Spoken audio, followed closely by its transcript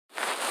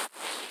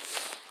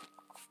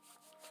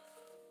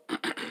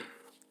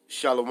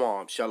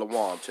Shalom,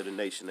 shalom to the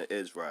nation of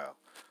Israel.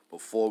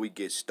 Before we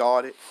get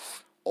started,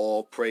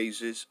 all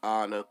praises,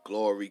 honor,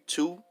 glory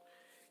to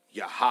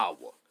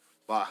Yahweh.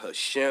 By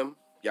Hashem,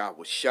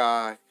 Yahweh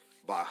Shai,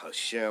 by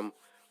Hashem,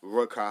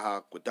 Ruach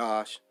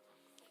HaKodesh.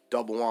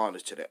 Double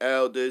honors to the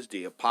elders,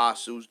 the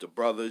apostles, the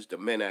brothers, the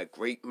men at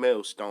Great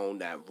Millstone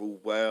that rule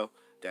well,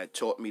 that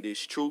taught me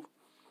this truth.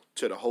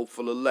 To the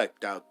hopeful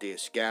elect out there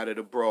scattered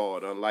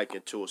abroad, unlike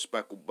unto a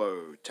speckled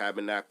bird,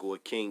 tabernacle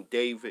of King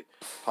David,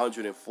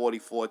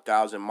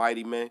 144,000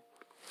 mighty men.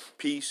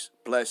 Peace,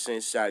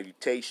 blessings,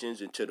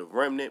 salutations, and to the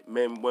remnant,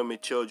 men, women,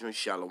 children,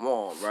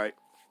 shalom, right?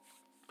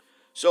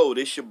 So,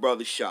 this your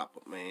brother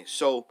Shopper, man.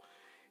 So,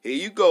 here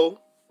you go.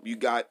 You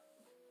got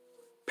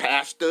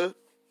Pastor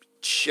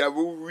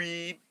Cheryl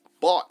Reed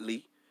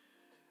Bartley,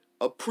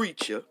 a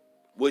preacher,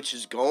 which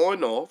is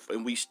going off,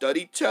 and we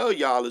study tell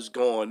y'all is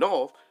going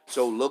off.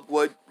 So look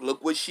what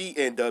she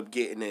ended up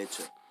getting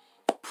into.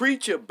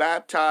 Preacher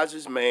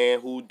baptizes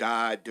man who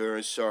died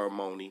during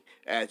ceremony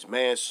as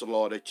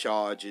manslaughter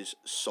charges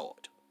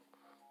sought.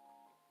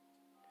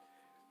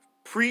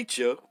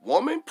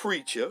 Woman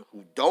preacher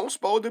who don't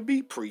supposed to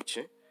be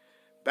preaching,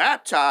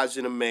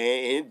 baptizing a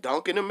man and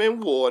dunking him in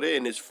water.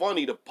 And it's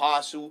funny, the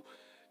apostle,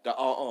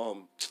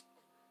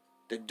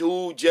 the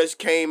dude just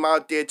came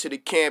out there to the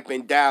camp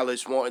in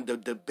Dallas wanting to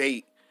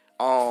debate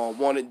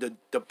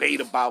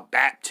about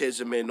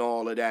baptism and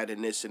all of that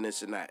and this and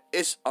this and that.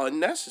 It's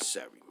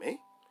unnecessary, man.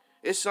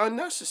 It's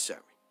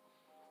unnecessary.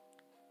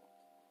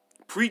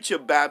 Preacher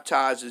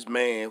baptizes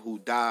man who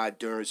died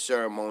during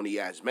ceremony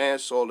as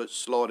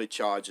manslaughter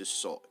charges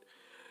sought.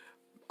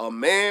 A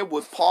man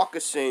with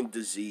Parkinson's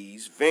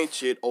disease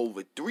ventured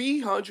over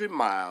 300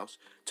 miles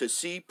to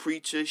see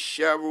preacher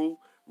Cheryl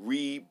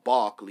Reed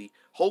Bartley,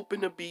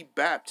 hoping to be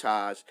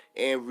baptized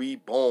and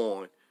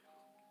reborn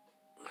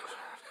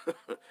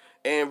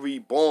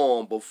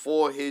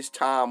before his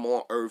time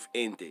on earth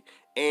ended.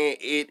 And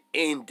it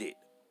ended.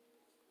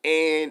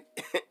 And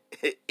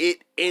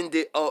it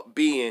ended up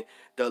being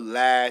the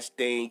last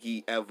thing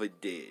he ever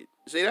did.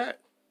 See that?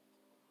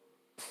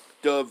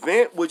 The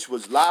event, which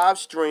was live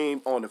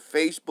streamed on the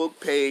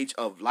Facebook page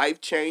of Life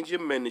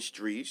Changing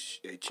Ministries,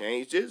 it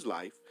changed his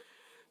life.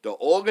 The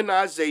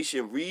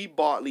organization Reed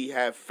Bartley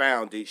had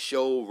founded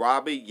showed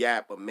Robert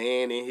Yap, a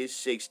man in his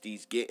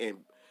 60s,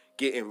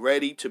 getting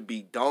ready to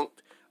be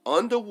dunked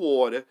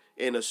underwater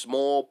in a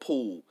small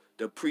pool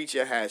the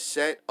preacher had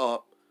set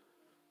up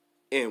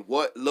in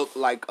what looked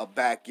like a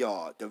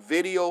backyard. The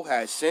video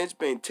has since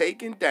been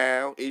taken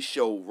down. It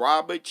showed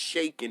Robert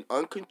shaking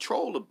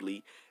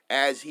uncontrollably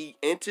as he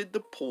entered the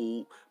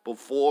pool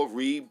before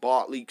Reed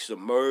Bartley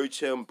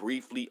submerged him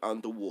briefly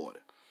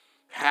underwater.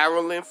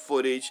 Harrowing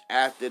footage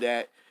after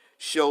that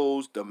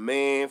shows the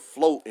man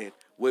floating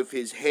with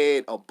his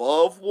head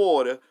above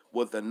water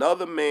with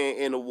another man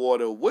in the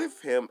water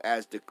with him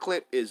as the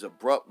clip is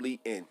abruptly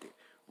ended.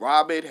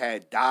 Robert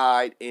had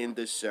died in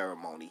the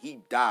ceremony. He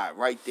died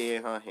right there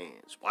in her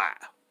hands. Wow.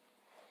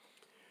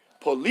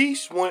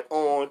 Police went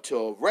on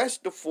to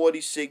arrest the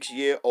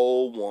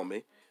 46-year-old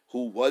woman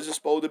who wasn't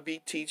supposed to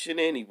be teaching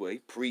anyway,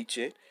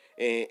 preaching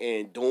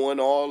and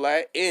doing all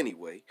that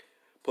anyway.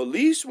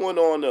 Police went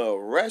on to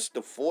arrest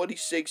the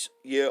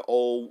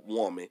 46-year-old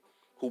woman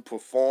who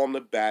performed the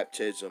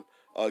baptism,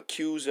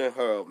 accusing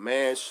her of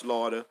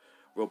manslaughter,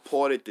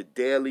 reported the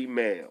Daily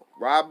Mail.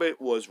 Robert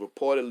was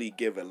reportedly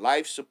given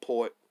life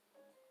support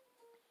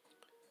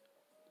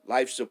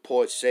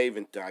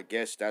saving, I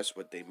guess that's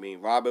what they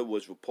mean. Robert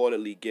was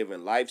reportedly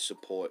given life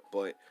support,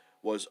 but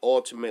was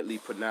ultimately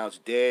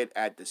pronounced dead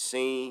at the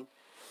scene.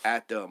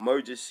 After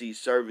emergency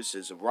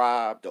services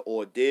arrived, the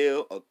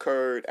ordeal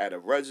occurred at a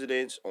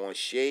residence on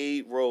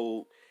Shade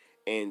Road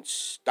in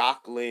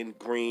Stockland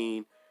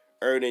Green,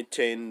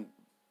 Erdington,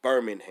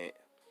 Birmingham.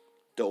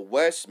 The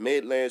West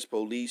Midlands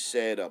Police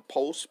said a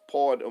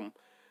postmortem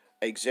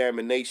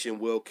examination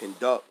will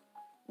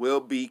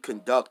be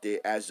conducted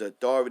as the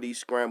authorities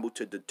scramble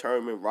to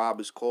determine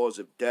Robert's cause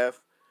of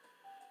death.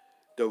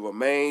 The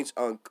remains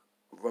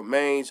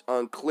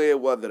unclear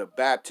whether the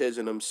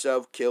baptism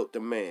himself killed the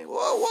man.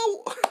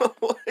 Whoa.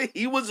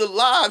 He was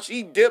alive.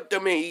 She dipped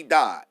him and he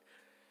died.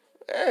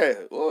 Yeah,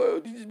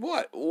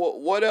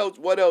 what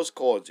else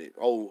caused it?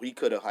 Oh, he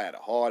could have had a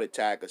heart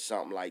attack or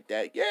something like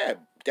that. Yeah,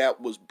 that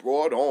was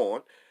brought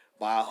on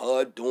by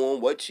her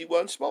doing what she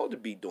wasn't supposed to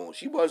be doing.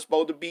 She wasn't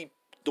supposed to be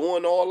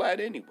doing all that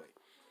anyway.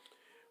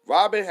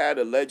 Robert had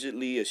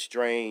allegedly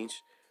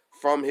estranged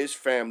from his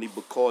family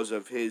because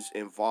of his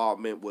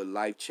involvement with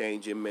Life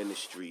Changing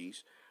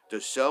Ministries.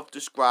 The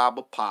self-described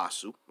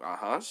apostle,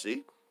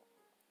 the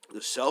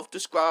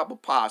self-described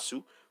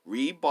apostle,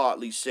 Reed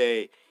Bartley,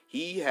 said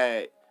he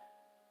had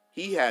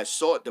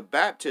sought the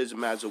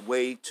baptism as a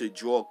way to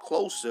draw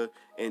closer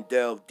and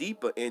delve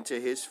deeper into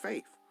his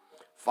faith.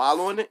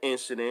 Following the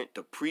incident,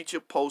 the preacher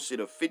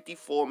posted a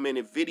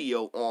 54-minute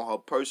video on her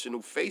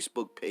personal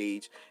Facebook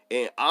page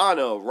in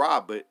honor of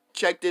Robert.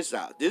 Check this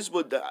out. This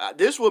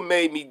what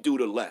made me do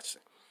the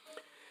lesson.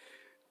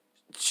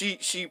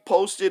 She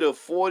posted a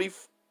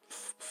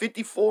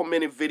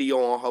 54-minute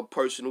video on her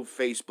personal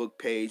Facebook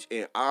page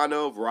in honor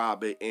of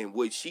Robert, in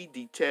which she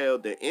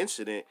detailed the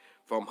incident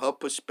from her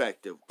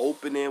perspective,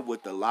 opening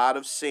with a lot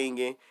of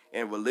singing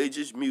and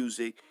religious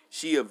music.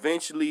 She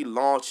eventually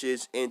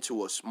launches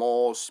into a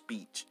small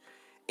speech.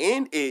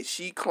 In it,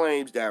 she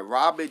claims that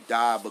Robert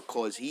died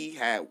because he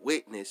had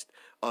witnessed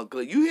a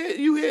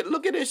you hear,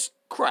 look at this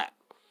crap.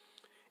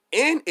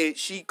 In it,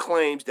 she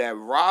claims that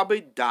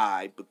Robert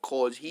died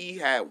because he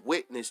had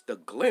witnessed a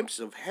glimpse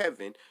of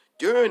heaven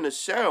during the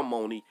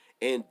ceremony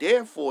and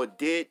therefore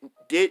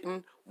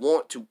didn't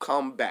want to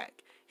come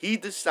back. He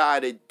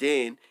decided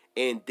then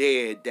and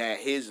there that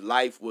his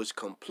life was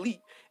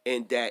complete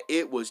and that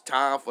it was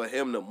time for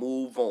him to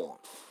move on.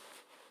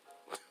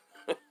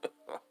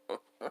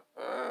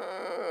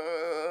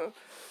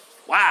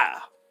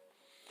 Wow.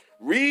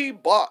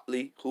 Reed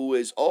Bartley, who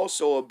is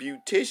also a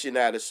beautician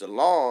at a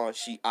salon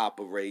she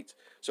operates,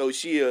 so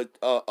she a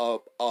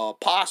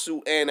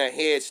apostle and a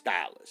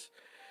hairstylist.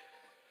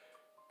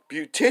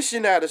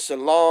 Beautician at a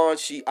salon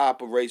she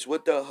operates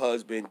with her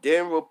husband,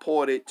 then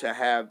reported to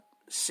have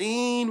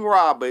seen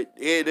Robert,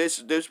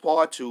 this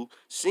part two,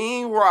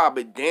 seen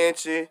Robert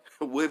dancing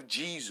with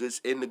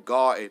Jesus in the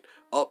garden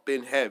up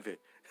in heaven,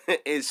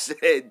 and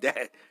said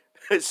that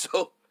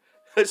so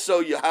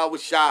Yahweh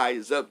Shai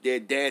is up there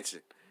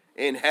dancing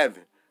in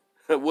heaven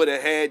with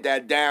her head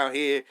that down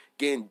here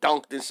getting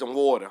dunked in some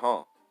water,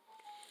 huh?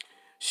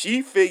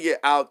 She figured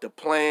out the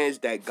plans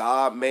that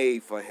God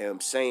made for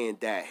him, saying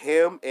that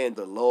him and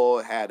the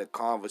Lord had a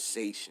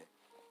conversation.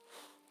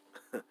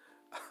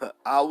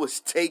 I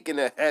was taken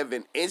to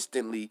heaven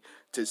instantly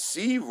to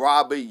see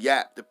Robert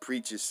Yap, the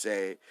preacher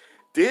said.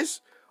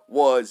 This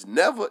has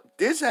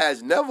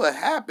never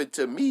happened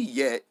to me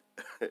yet,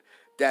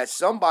 that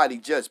somebody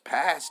just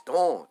passed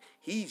on.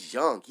 He's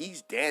young.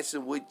 He's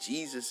dancing with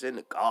Jesus in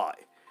the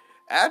garden.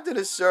 After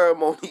the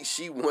ceremony,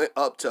 she went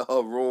up to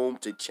her room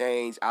to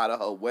change out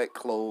of her wet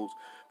clothes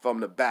from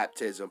the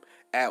baptism,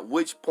 at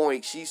which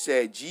point she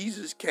said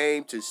Jesus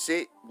came to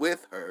sit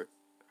with her.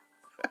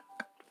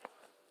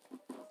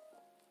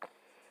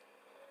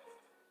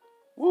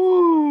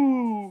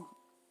 Woo!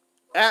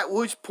 At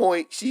which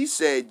point she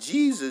said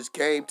Jesus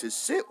came to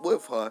sit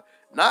with her,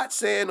 not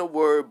saying a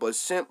word, but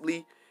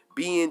simply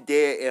being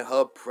there in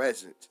her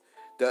presence.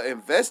 The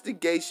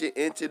investigation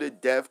into the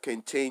death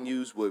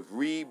continues, with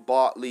Reed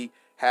Bartley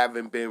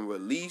having been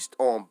released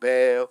on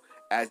bail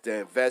as the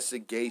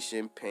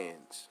investigation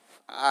pens.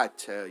 I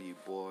tell you,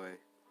 boy.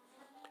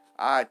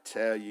 I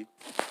tell you.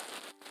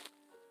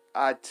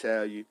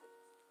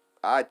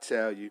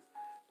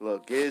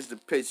 Look, here's the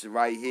picture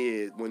right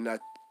here. When I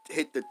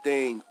hit the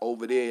thing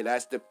over there,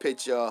 that's the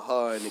picture of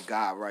her and the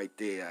guy right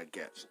there, I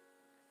guess.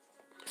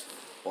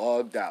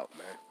 Bugged out,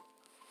 man.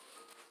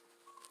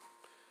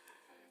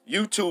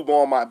 YouTube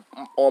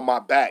on my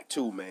back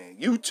too, man.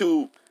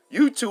 YouTube,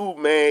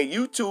 man.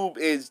 YouTube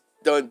is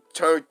done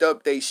turned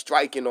up. They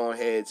striking on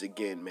heads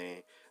again,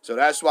 man. So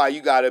that's why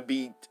you gotta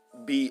be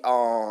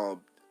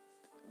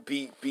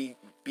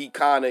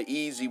kind of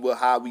easy with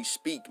how we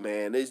speak,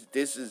 man.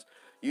 This is,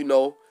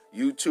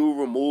 YouTube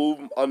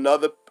remove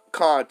another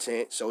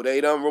content, so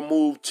they done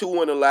removed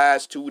 2 in the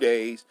last 2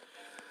 days.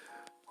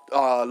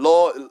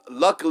 Lord,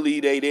 luckily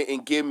they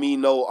didn't give me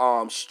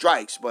no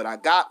strikes, but I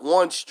got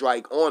 1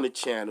 strike on the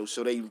channel,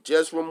 so they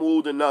just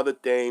removed another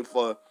thing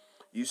for,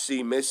 you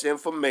see,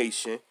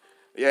 misinformation.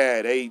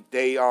 Yeah, they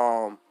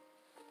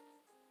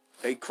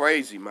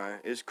crazy, man.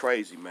 It's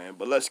crazy, man.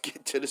 But let's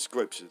get to the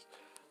scriptures.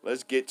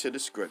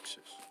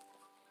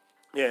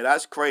 Yeah,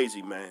 that's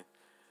crazy, man.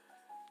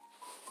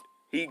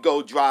 He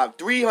go drive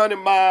 300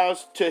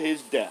 miles to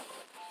his death.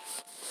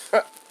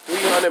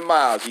 300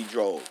 miles he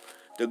drove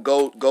to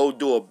go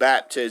do a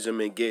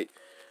baptism and get.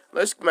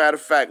 Matter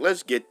of fact,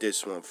 let's get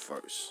this one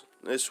first.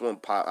 This one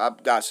pop.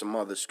 I've got some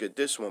other script.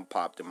 This one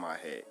popped in my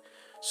head.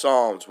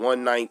 Psalms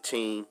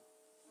 119.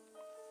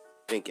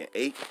 Thinking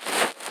 8.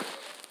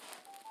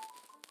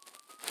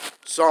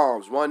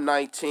 Psalms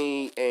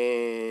 119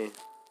 and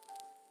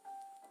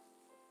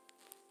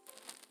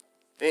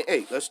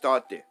 8. Let's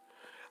start there.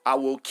 I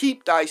will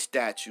keep thy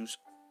statutes,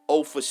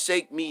 O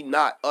forsake me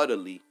not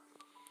utterly.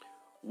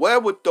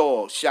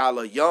 Wherewithal shall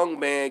a young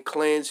man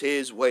cleanse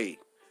his way?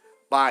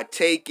 By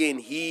taking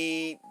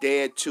heed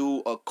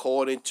thereto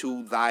according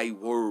to thy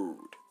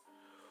word.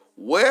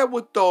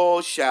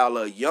 Wherewithal shall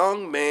a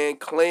young man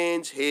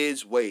cleanse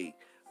his way?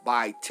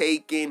 By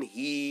taking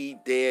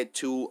heed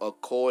thereto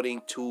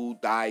according to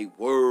thy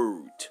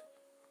word.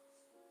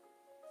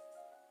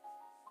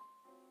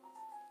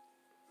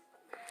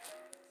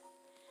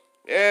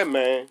 Yeah,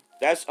 man.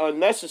 That's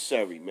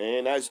unnecessary,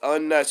 man. That's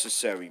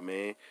unnecessary.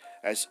 1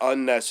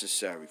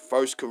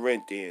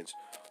 Corinthians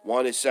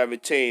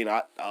 1:17.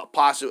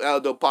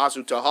 Elder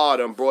Apostle Tahar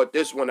done brought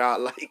this one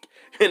out like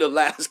in the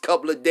last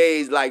couple of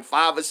days, like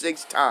 5 or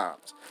 6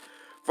 times.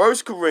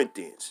 1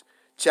 Corinthians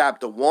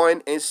chapter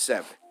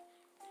 1:7.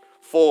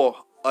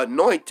 For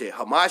anointed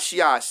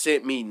Hamashiach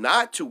sent me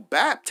not to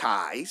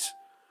baptize,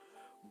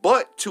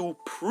 but to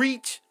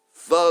preach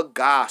the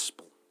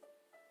gospel.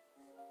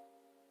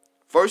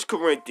 1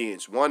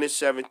 Corinthians 1 and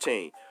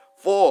 17.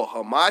 For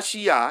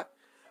Hamashiach,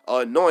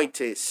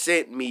 anointed,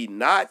 sent me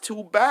not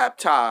to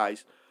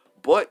baptize,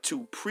 but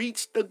to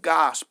preach the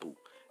gospel,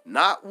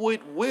 not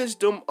with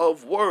wisdom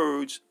of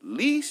words,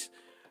 lest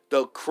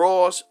the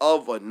cross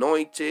of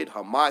anointed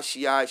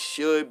Hamashiach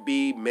should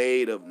be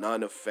made of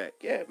none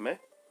effect. Yeah, man.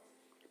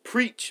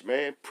 Preach,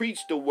 man. Preach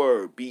the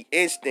word. Be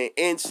instant,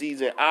 in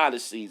season, out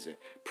of season.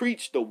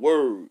 Preach the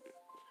word.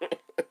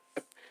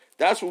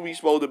 That's what we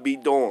supposed to be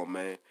doing,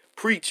 man.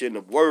 Preaching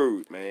the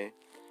word, man.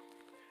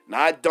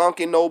 Not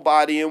dunking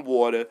nobody in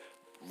water.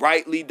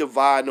 Rightly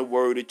dividing the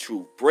word of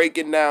truth.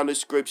 Breaking down the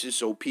scriptures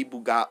so people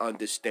got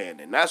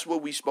understanding. That's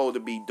what we supposed to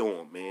be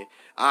doing, man.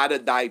 Out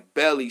of thy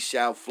belly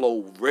shall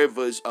flow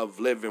rivers of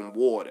living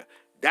water.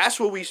 That's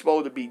what we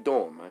supposed to be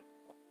doing, man.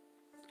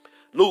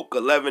 Luke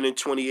 11 and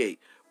 28.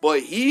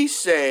 But he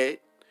said,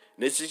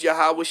 this is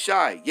Yahweh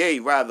Shai, yea,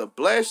 rather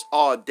blessed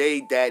are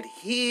they that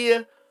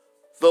hear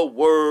the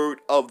word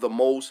of the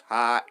Most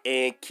High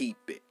and keep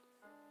it.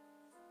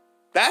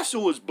 That's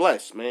who is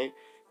blessed, man.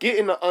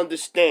 Getting the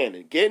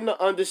understanding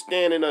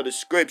of the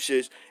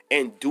scriptures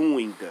and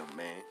doing them,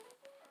 man.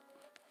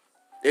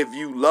 If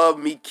you love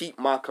me, keep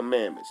my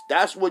commandments.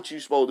 That's what you're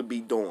supposed to be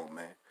doing,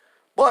 man.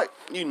 But,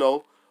 you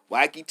know,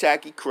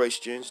 wacky-tacky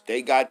Christians,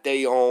 they got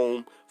their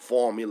own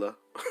formula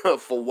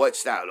for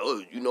what's that.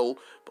 Oh, you know,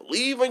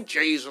 believe in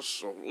Jesus,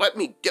 so let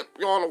me dip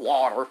you on the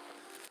water.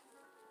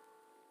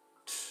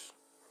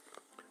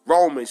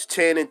 Romans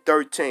 10 and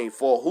 13.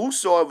 For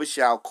whosoever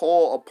shall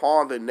call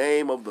upon the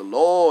name of the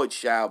Lord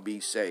shall be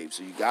saved.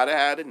 So you got to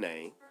have a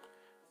name.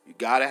 You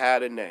got to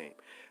have a name.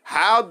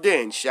 How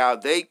then shall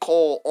they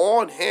call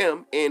on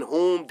him in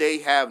whom they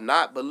have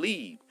not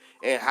believed?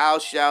 And how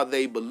shall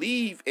they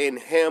believe in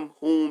him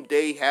whom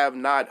they have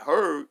not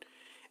heard?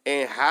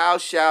 And how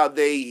shall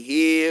they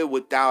hear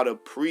without a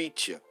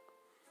preacher?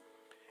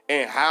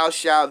 And how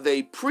shall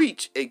they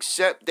preach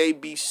except they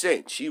be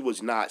sent? She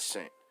was not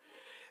sent.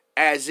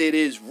 As it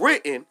is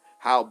written,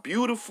 how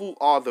beautiful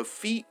are the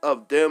feet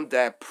of them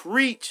that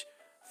preach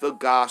the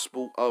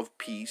gospel of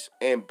peace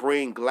and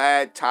bring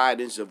glad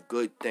tidings of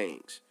good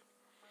things.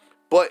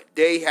 But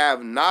they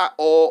have not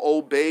all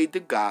obeyed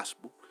the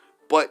gospel.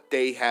 But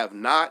they have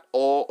not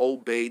all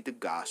obeyed the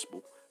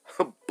gospel.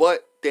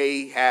 But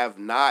they have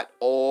not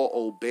all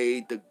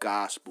obeyed the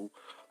gospel.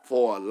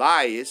 For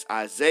Elias,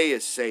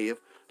 Isaiah saith,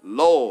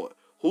 Lord,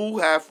 who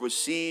hath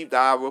received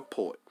our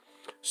report?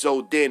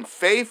 So then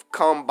faith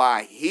come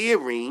by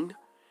hearing,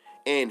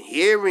 and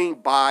hearing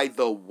by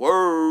the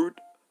word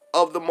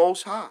of the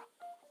Most High.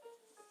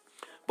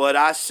 But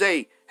I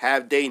say,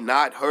 have they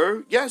not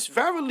heard? Yes,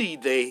 verily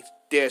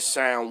their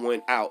sound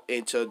went out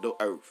into the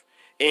earth,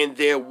 and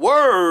their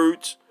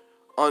words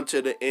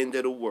unto the end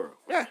of the world.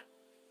 Yeah,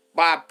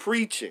 by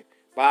preaching.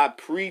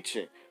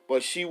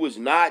 But she was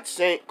not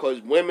sent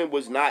because women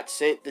was not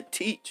sent to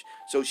teach.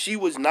 So she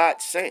was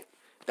not sent.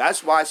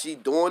 That's why she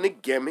doing the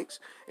gimmicks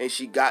and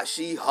she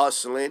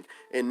hustling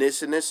and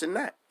this and this and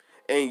that.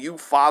 And you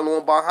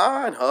following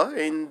behind her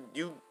and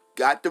you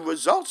got the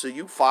results of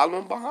you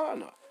following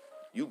behind her.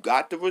 You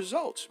got the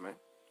results, man.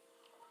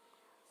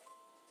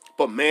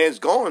 But man's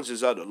goings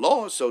is of the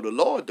Lord, so the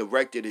Lord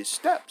directed his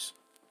steps.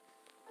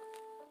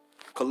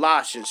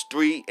 Colossians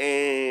 3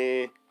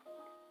 and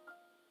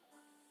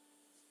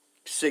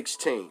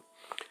 16.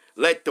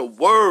 Let the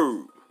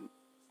word,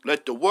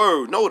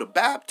 no, the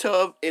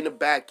bathtub in the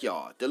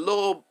backyard. The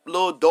little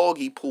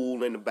doggy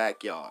pool in the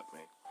backyard,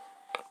 man.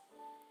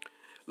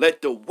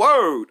 Let the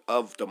word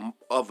of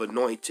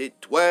anointed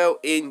dwell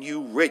in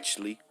you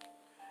richly,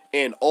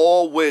 in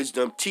all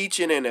wisdom,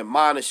 teaching and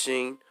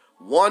admonishing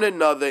one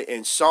another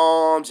in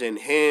psalms and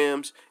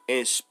hymns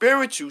and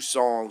spiritual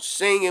songs,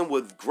 singing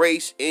with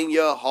grace in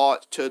your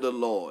heart to the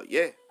Lord.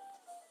 Yeah.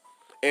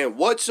 And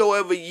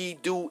whatsoever ye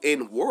do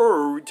in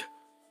word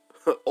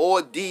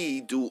or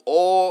deed, do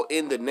all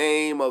in the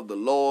name of the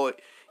Lord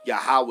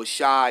Yahweh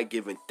Shai,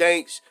 giving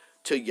thanks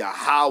to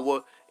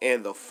Yahweh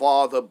and the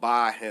Father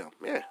by him.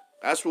 Yeah,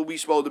 that's what we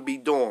supposed to be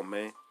doing,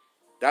 man.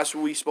 That's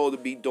what we supposed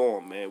to be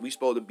doing, man. We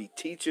supposed to be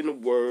teaching the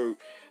word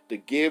to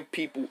give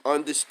people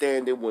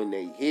understanding when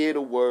they hear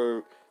the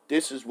word.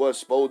 This is what's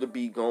supposed to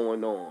be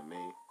going on,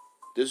 man.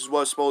 This is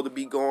what's supposed to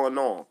be going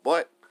on.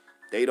 But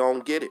they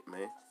don't get it,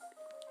 man.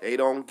 They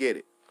don't get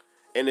it.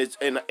 And it's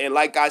and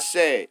like I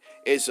said,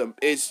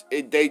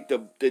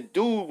 the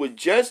dude was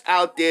just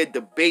out there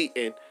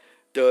debating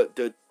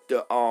the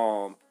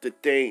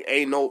thing.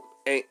 Ain't no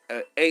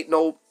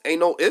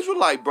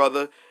Israelite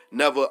brother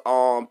never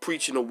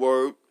preaching the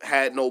word,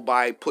 had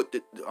nobody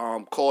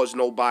caused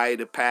nobody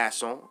to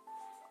pass on.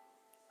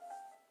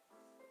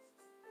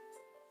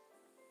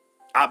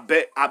 I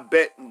bet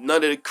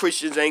none of the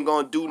Christians ain't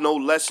gonna do no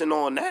lesson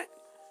on that.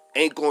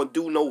 Ain't gonna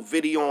do no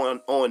video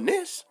on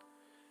this.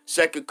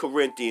 2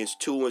 Corinthians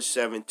 2 and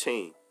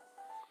 17.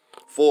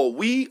 For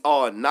we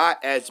are not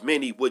as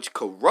many which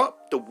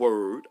corrupt the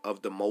word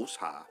of the Most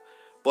High,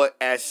 but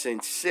as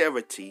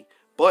sincerity,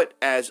 but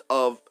as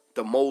of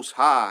the Most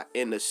High,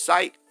 in the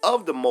sight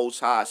of the Most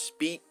High,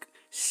 speak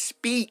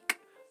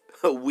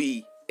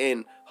we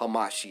in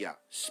Hamashiach.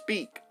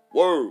 Speak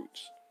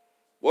words.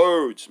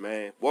 Words,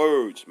 man.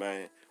 Words,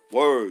 man.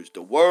 Words.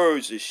 The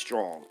words is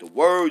strong. The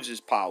words is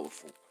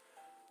powerful.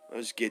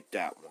 Let's get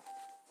that one.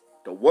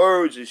 The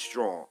words is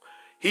strong.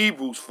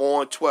 Hebrews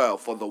 4:12.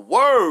 For the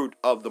word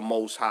of the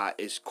Most High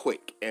is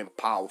quick and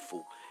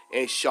powerful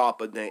and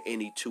sharper than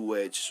any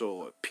two-edged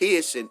sword,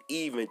 piercing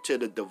even to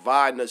the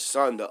dividing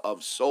asunder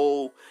of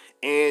soul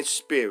and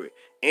spirit,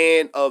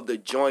 and of the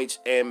joints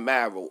and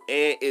marrow,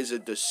 and is a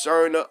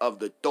discerner of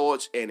the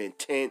thoughts and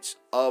intents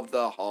of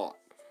the heart.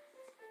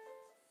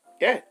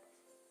 Yeah,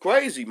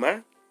 crazy,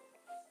 man.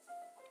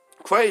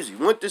 Crazy.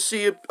 Went to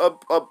see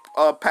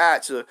a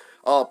pastor,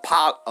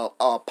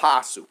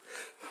 apostle,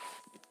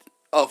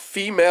 a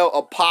female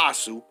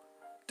apostle,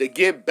 to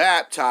get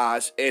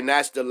baptized, and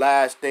that's the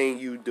last thing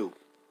you do.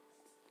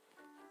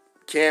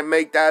 Can't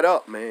make that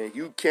up, man.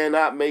 You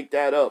cannot make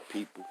that up,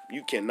 people.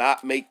 You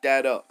cannot make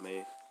that up,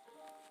 man.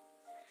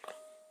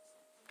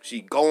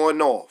 She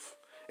going off.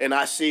 And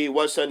I see,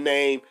 what's her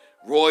name?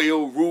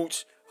 Royal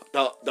Roots,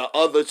 the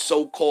other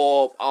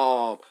so-called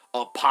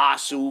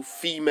apostle,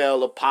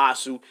 female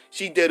apostle.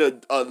 She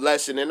did a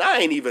lesson, and I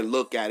ain't even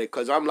look at it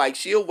because I'm like,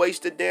 she'll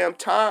waste the damn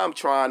time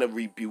trying to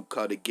rebuke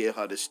her to get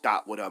her to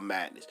stop with her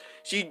madness.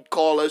 She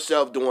call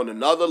herself doing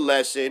another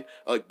lesson.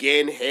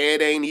 Again,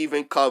 head ain't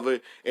even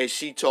covered, and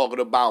she talking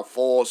about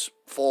false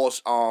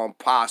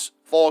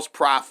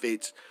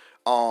prophets,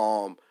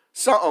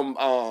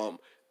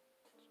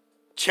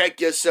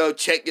 check yourself,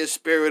 check your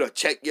spirit, or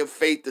check your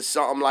faith, or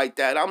something like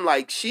that. I'm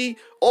like,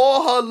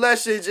 all her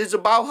lessons is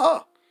about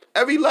her.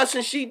 Every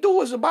lesson she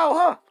do is about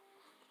her.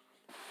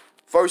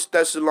 1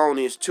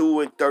 Thessalonians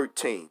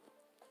 2:13.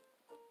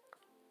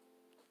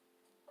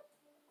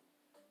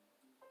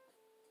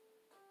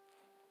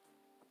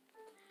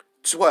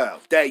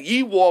 12. That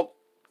ye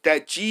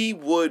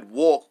would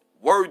walk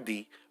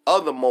worthy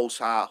of the Most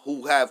High,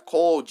 who have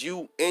called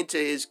you into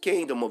his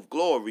kingdom of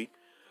glory.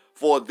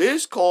 For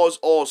this cause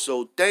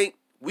also thank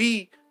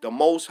we the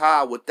Most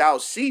High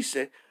without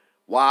ceasing.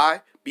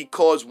 Why?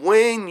 Because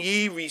when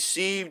ye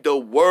received the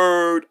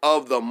word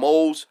of the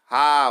Most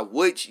High,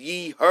 which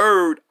ye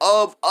heard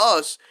of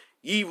us,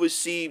 ye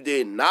received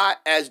it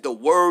not as the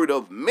word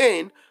of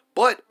men,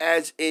 but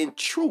as in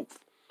truth.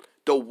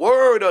 The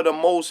word of the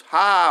Most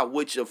High,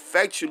 which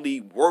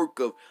effectually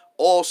worketh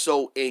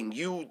also in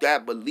you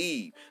that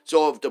believe.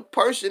 So if the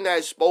person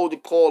that's supposed to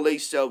call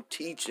themselves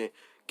teaching,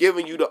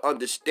 giving you the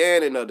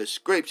understanding of the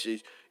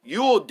scriptures,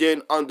 you'll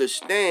then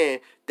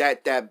understand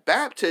that that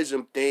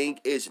baptism thing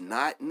is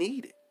not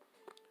needed.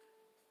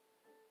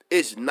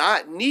 It's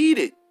not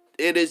needed.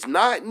 It is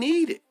not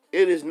needed.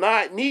 It is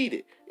not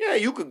needed. Yeah,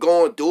 you could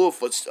go and do it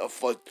for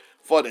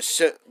the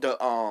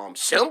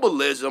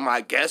symbolism,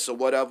 I guess, or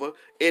whatever.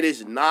 It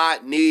is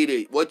not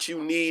needed. What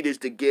you need is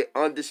to get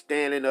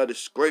understanding of the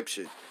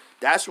scriptures.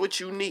 That's what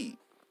you need.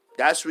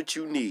 That's what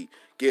you need.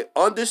 Get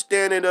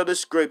understanding of the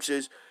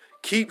scriptures.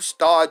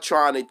 Start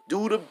trying to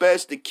do the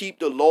best to keep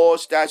the law,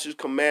 statutes,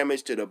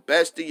 commandments to the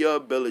best of your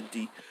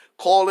ability,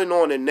 calling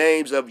on the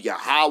names of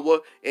Yahweh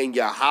and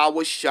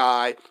Yahweh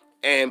Shai,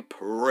 and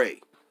pray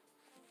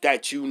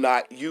that you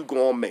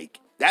gonna make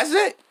it. That's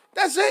it.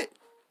 That's it.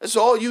 That's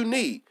all you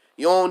need.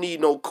 You don't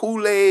need no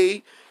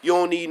Kool-Aid. You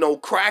don't need no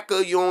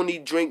cracker. You don't need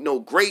to drink no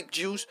grape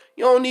juice.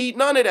 You don't need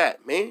none of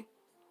that, man.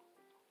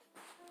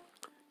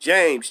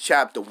 James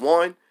chapter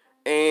 1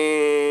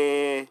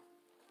 and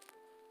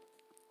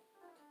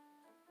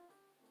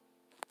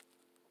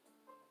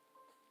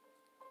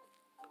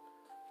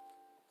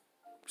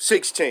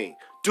 16.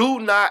 Do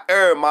not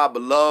err, my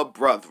beloved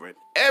brethren.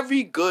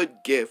 Every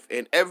good gift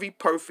and every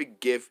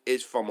perfect gift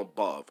is from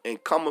above,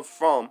 and cometh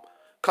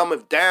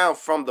down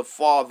from the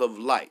Father of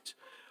lights,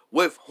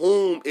 with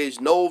whom is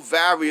no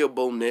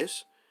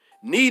variableness,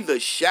 neither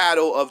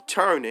shadow of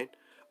turning.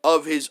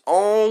 Of his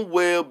own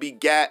will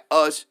begat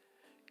us,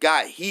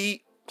 got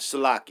he,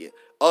 Salakia,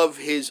 of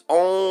his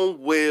own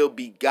will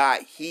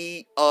begot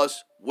he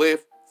us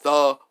with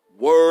the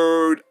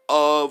word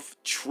of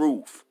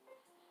truth.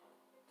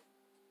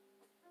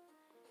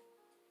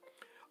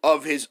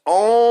 Of his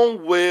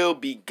own will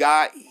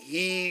begot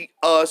he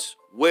us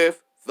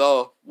with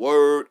the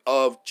word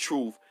of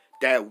truth,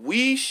 that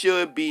we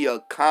should be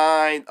a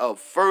kind of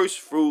first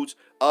fruits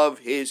of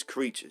his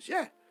creatures.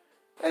 Yeah,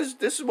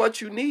 this is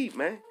what you need,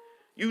 man.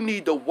 You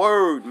need the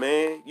word,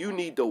 man. You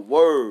need the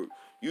word.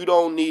 You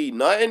don't need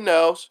nothing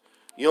else.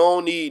 You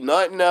don't need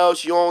nothing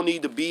else. You don't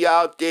need to be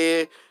out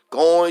there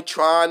going,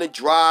 trying to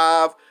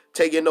drive,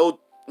 taking no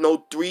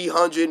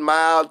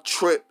 300-mile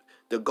trip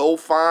to go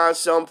find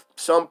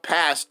some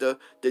pastor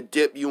to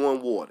dip you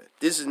in water.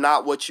 This is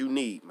not what you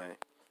need, man.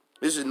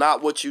 This is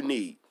not what you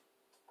need.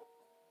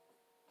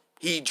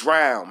 He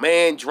drowned.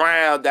 Man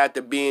drowned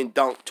after being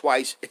dunked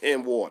twice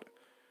in water.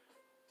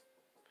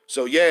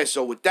 So, yeah,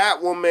 so with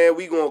that one, man,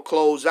 we going to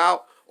close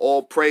out.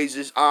 All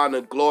praises,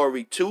 honor,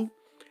 glory to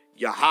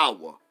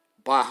Yahweh.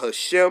 By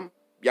Hashem,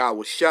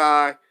 Yahweh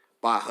Shai,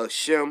 by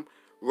Hashem,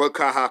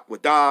 Ruach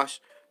HaKodesh.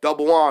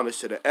 Double honors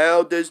to the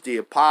elders, the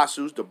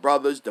apostles, the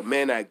brothers, the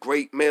men at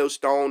Great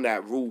Millstone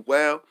that rule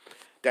well,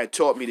 that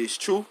taught me this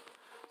truth.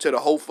 To the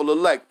hopeful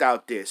elect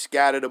out there,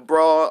 scattered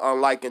abroad,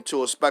 unlike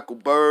unto a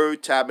speckled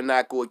bird,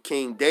 tabernacle of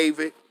King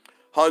David,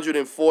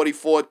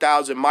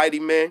 144,000 mighty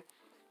men,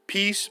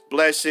 peace,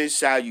 blessings,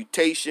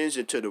 salutations,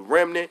 and to the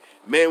remnant,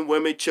 men,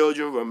 women,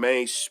 children,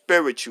 remain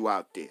spiritual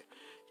out there.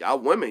 Y'all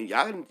women,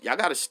 y'all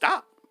gotta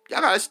stop. Y'all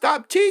gotta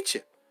stop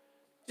teaching.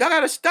 Y'all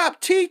gotta stop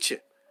teaching.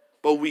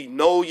 But we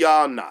know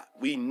y'all not.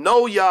 We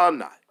know y'all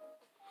not.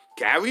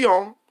 Carry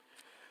on.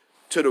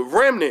 To the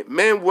remnant,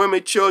 men,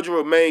 women, children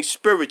remain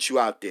spiritual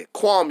out there.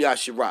 Kwam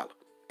Yasharala.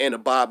 And the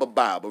Bible.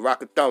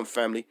 Barakatham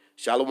family.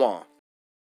 Shalom.